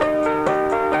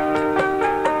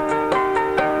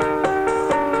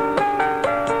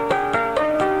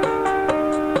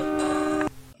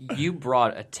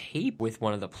brought a tape with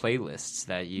one of the playlists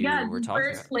that you were talking about. Yeah,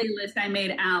 the first playlist I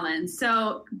made Alan.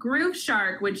 So Groove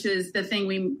Shark, which is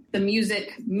the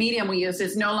music medium we use,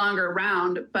 is no longer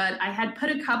around, but I had put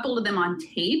a couple of them on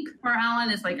tape for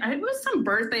Alan. It's like, it was some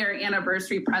birthday or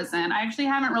anniversary present. I actually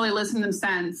haven't really listened to them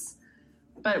since,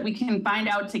 but we can find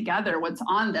out together what's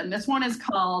on them. This one is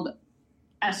called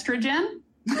Estrogen.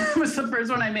 It was the first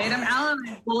one I made him. Alan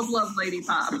and I both love Lady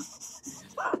Pop.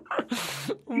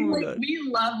 We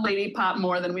love Lady Pop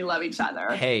more than we love each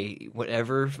other. Hey,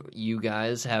 whatever you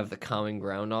guys have the common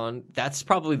ground on, that's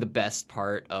probably the best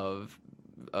part of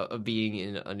being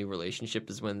in a new relationship,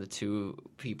 is when the two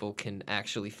people can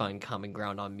actually find common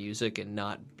ground on music and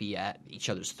not be at each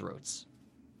other's throats.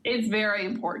 It's very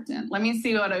important. Let me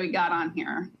see what we got on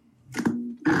here.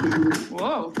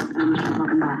 Whoa.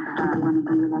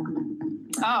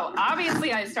 Oh,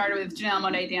 obviously I started with Janelle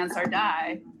Monáe, Dance or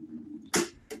Die.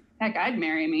 Heck, I'd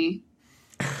marry me.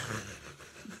 I'm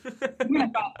going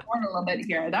to fast forward a little bit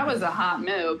here. That was a hot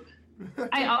move.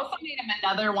 I also made him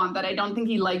another one that I don't think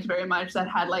he liked very much, that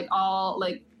had all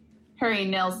Harry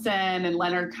Nilsson and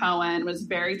Leonard Cohen. Was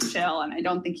very chill, and I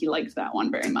don't think he liked that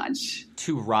one very much.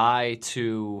 Too wry,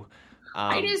 too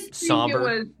I just somber. think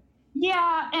it was,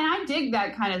 yeah, and I dig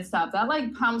that kind of stuff. That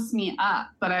pumps me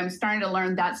up, but I'm starting to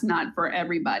learn that's not for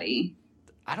everybody.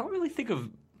 I don't really think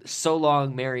of So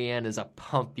Long Marianne as a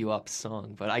pump you up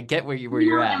song, but I get where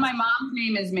you're at. And my mom's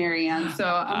name is Marianne, so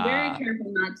I'm very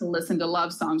careful not to listen to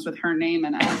love songs with her name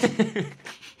in it.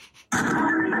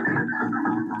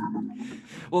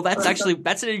 Well, that's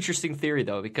an interesting theory,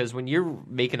 though, because when you're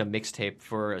making a mixtape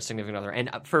for a significant other, and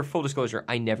for full disclosure,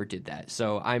 I never did that,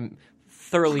 so I'm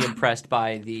thoroughly impressed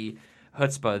by the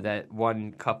chutzpah that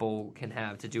one couple can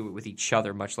have to do it with each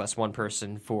other, much less one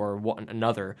person for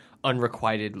another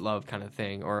unrequited love kind of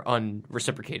thing, or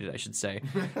unreciprocated, I should say.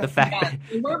 The fact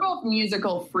that we're both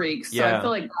musical freaks, so I feel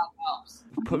like that helps.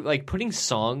 Putting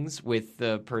songs with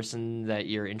the person that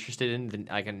you're interested in,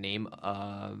 like a name.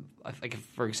 Like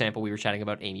for example, we were chatting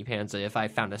about Amy Panza. If I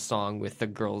found a song with the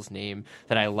girl's name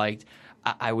that I liked,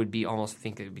 I would be almost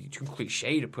think it would be too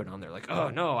cliche to put on there. Like, oh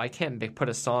no, I can't put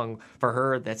a song for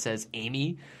her that says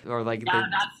Amy, or like. Yeah,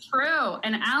 that's true.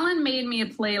 And Alan made me a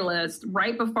playlist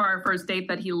right before our first date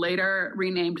that he later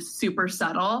renamed Super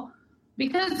Subtle,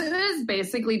 because it was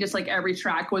basically just like every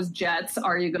track was Jets,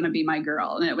 Are You Gonna Be My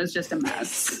Girl? And it was just a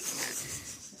mess.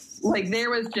 There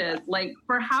was just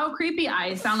for how creepy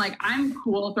I sound, I'm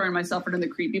cool throwing myself into the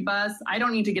creepy bus. I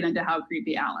don't need to get into how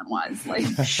creepy Alan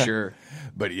was. Sure.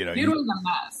 But dude was a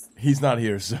mess. He's not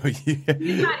here, so he's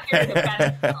not here to defend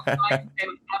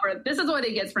himself. This is what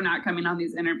he gets for not coming on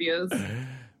these interviews.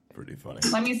 Pretty funny.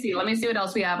 Let me see what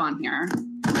else we have on here.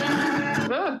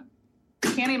 Ugh.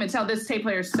 Can't even tell. This tape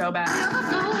player is so bad.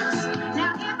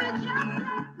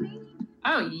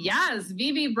 Oh yes,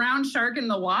 VV Brown Shark in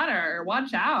the Water.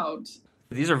 Watch out.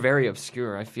 These are very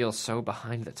obscure. I feel so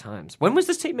behind the times. When was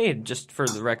this tape made, just for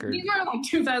the record? These are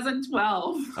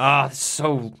 2012. Ah,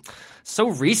 so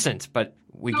recent, but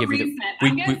we give you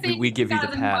the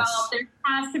pass. There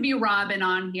has to be Robin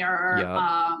on here.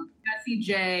 Yep. Jessie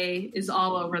J is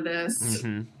all over this.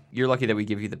 Mm-hmm. You're lucky that we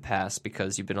give you the pass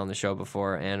because you've been on the show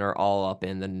before and are all up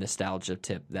in the nostalgia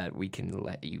tip that we can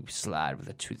let you slide with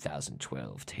a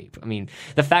 2012 tape. I mean,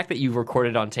 the fact that you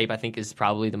recorded on tape, I think, is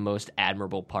probably the most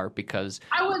admirable part, because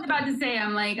I was about to say,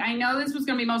 I know this was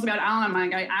going to be most about Alan. I'm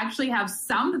like, I actually have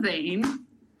something.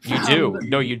 You do.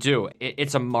 No, you do.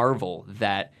 It's a marvel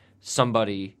that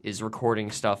somebody is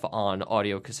recording stuff on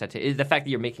audio cassette. The fact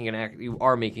that you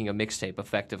are making a mixtape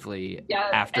effectively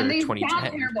after 2010.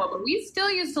 Sound terrible, but we still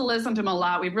used to listen to them a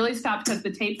lot. We've really stopped because the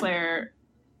tape player,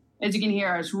 as you can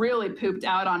hear, is really pooped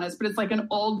out on us. But it's like an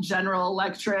old General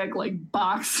Electric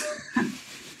box.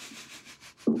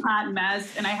 Hot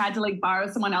mess, and I had to borrow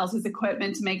someone else's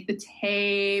equipment to make the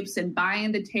tapes, and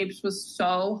buying the tapes was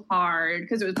so hard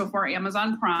because it was before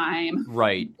Amazon Prime.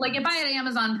 Right. If I had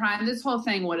Amazon Prime, this whole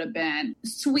thing would have been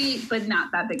sweet, but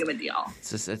not that big of a deal.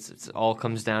 It all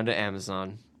comes down to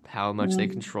Amazon, how much they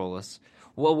control us.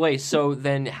 Well, wait, so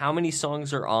then how many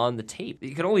songs are on the tape?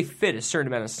 You can only fit a certain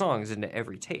amount of songs into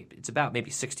every tape. It's about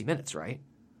maybe 60 minutes, right?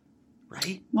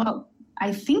 Right? Well,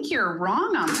 I think you're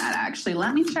wrong on that, actually.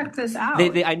 Let me check this out.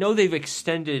 I know they've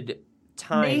extended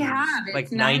time. They have.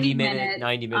 It's 90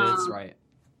 minutes, right?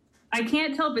 I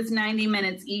can't tell if it's 90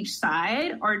 minutes each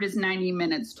side or just 90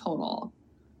 minutes total.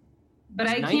 But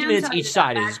I 90 can minutes tell each you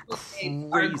side that is crazy.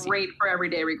 are great for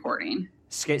everyday recording.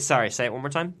 Sorry, say it one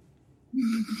more time.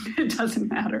 It doesn't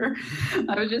matter.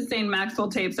 I was just saying Maxwell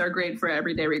tapes are great for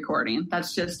everyday recording.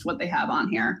 That's just what they have on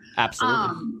here.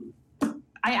 Absolutely.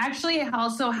 I actually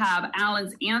also have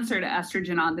Alan's answer to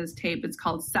Estrogen on this tape. It's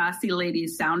called Sassy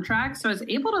Ladies Soundtrack. So I was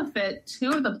able to fit 2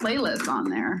 of the playlists on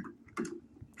there.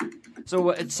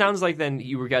 So it sounds like then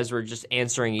you guys were just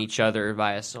answering each other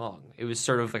via song. It was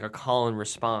sort of like a call and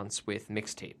response with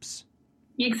mixtapes.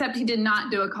 Except he did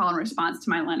not do a call and response to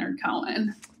my Leonard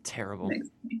Cohen. Terrible.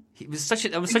 Mixtape. That was such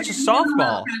a He softball. doesn't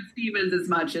love Cat Stevens as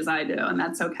much as I do, and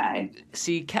that's okay.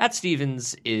 See, Cat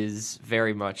Stevens is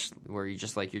very much where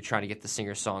you're trying to get the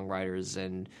singer-songwriters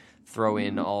and throw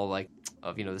in all like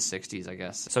of the 60s, I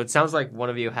guess. So it sounds like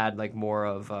one of you had like more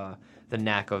of the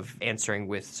knack of answering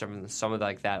with some of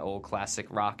like that old classic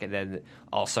rock, and then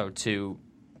also to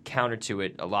counter to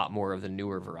it a lot more of the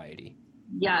newer variety.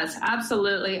 Yes,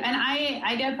 absolutely. And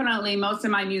I definitely, most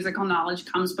of my musical knowledge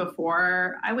comes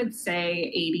before, I would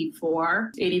say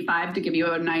 84, 85 to give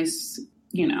you a nice,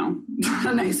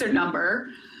 a nicer number.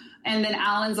 And then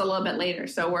Alan's a little bit later.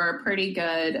 So we're a pretty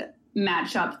good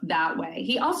match up that way.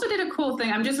 He also did a cool thing.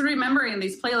 I'm just remembering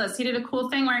these playlists. He did a cool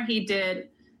thing where he did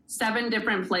 7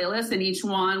 different playlists and each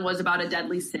one was about a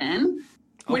deadly sin,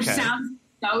 which sounds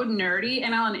so nerdy,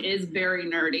 and Alan is very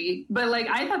nerdy, but like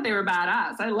I thought they were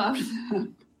badass. I loved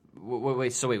them.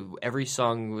 Wait, every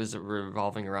song was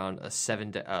revolving around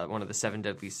one of the 7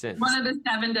 deadly sins. One of the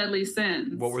 7 deadly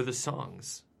sins. What were the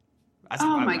songs?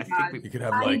 My God. You could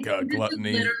have like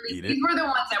Gluttony, Eat It. These were the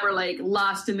ones that were like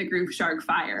lost in the Groove Shark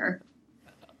fire.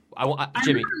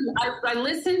 Jimmy. I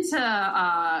listened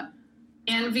to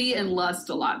Envy and Lust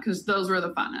a lot because those were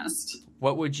the funnest.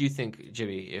 What would you think,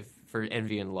 Jimmy, for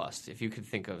Envy and Lust, if you could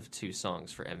think of 2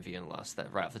 songs for Envy and Lust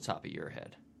that right off the top of your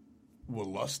head? Well,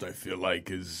 Lust, I feel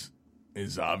like is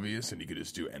obvious, and you could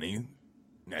just do any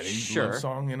sure. love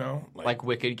song, like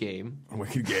Wicked Game.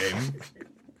 Wicked Game.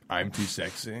 I'm Too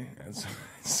Sexy.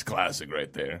 It's classic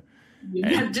right there.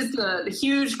 Yeah, just a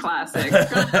huge classic.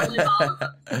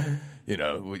 What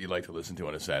you like to listen to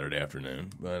on a Saturday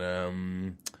afternoon. But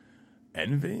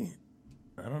Envy,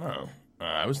 I don't know.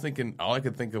 I was thinking, all I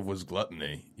could think of was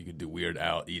Gluttony. You could do Weird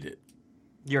Al, Eat It.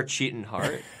 Your Cheatin'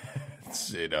 Heart.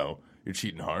 Your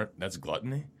Cheatin' Heart. That's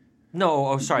Gluttony.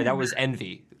 No, sorry, that was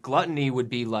Envy. Gluttony would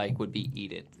be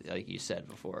Eat It, like you said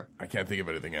before. I can't think of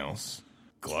anything else.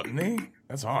 Gluttony?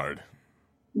 That's hard.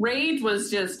 Rage was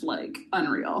just like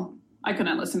unreal. I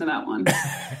couldn't listen to that one.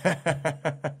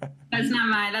 That's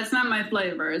not my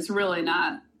flavor. It's really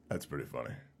not. That's pretty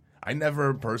funny. I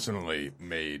never personally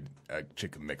made a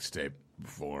chick mixtape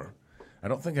before. I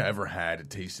don't think I ever had a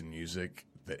taste in music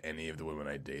that any of the women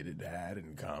I dated had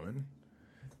in common.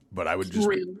 But I would just...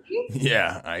 Really?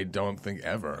 Yeah, I don't think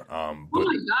ever. Oh my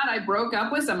God, I broke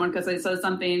up with someone because I said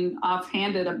something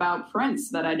offhanded about Prince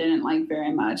that I didn't like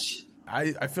very much.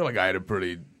 I feel like I had a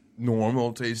pretty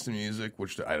normal taste in music,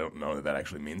 which I don't know that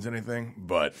actually means anything,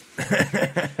 but...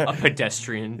 A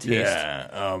pedestrian taste.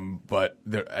 Yeah, but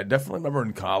I definitely remember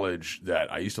in college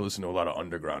that I used to listen to a lot of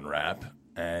underground rap,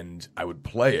 and I would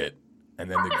play it, and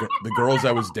then the girls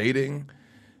I was dating,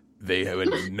 they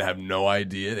would have no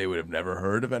idea. They would have never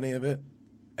heard of any of it.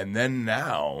 And then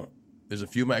now, there's a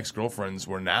few of my ex-girlfriends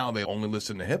where now they only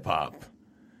listen to hip-hop.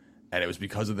 And it was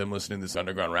because of them listening to this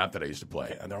underground rap that I used to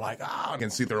play. And they're like, I can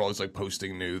see they're always like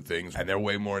posting new things. And they're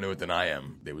way more into it than I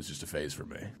am. It was just a phase for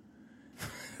me.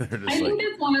 I think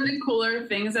that's one of the cooler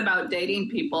things about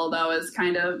dating people, though, is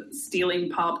kind of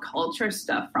stealing pop culture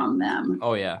stuff from them.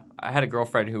 Oh, yeah. I had a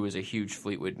girlfriend who was a huge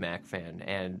Fleetwood Mac fan,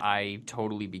 and I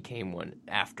totally became one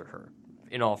after her,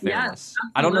 in all fairness.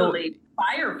 Yes, I don't know.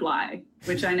 Firefly,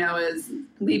 which I know is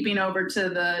leaping over to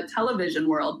the television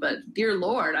world, but dear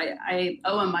Lord, I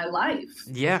owe him my life.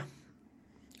 Yeah.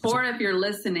 Or if you're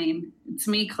listening, it's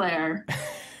me, Claire.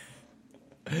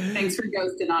 Thanks for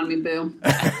ghosting on me, boo.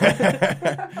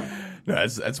 No,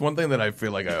 that's one thing that I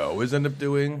feel like I always end up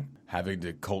doing, having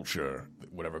to culture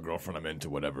whatever girlfriend I'm into,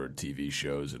 whatever TV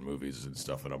shows and movies and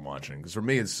stuff that I'm watching. Because for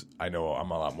me, I know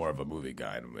I'm a lot more of a movie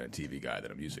guy and a TV guy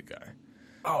than a music guy.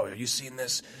 Oh, have you seen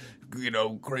this,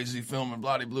 crazy film and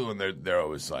bloody blue? And they're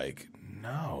always like,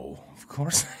 no, of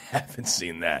course I haven't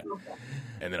seen that. Okay.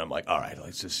 And then I'm like, all right,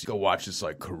 let's just go watch this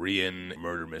like Korean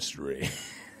murder mystery.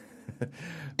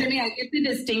 Jimmy, I get the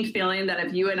distinct feeling that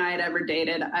if you and I had ever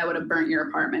dated, I would have burnt your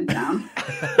apartment down.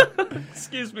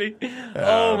 Excuse me.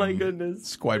 Oh my goodness.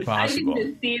 It's quite possible. I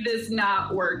can just see this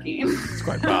not working. It's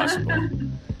quite possible.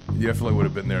 You definitely would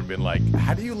have been there and been like,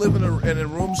 how do you live in a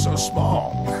room so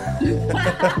small? How do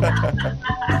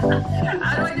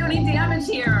I do any damage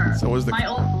here? My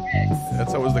old tricks.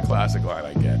 That's always the classic line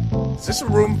I get. Is this a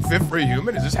room fit for a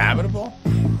human? Is this habitable?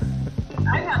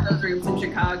 I have those rooms in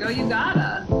Chicago. You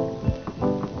gotta.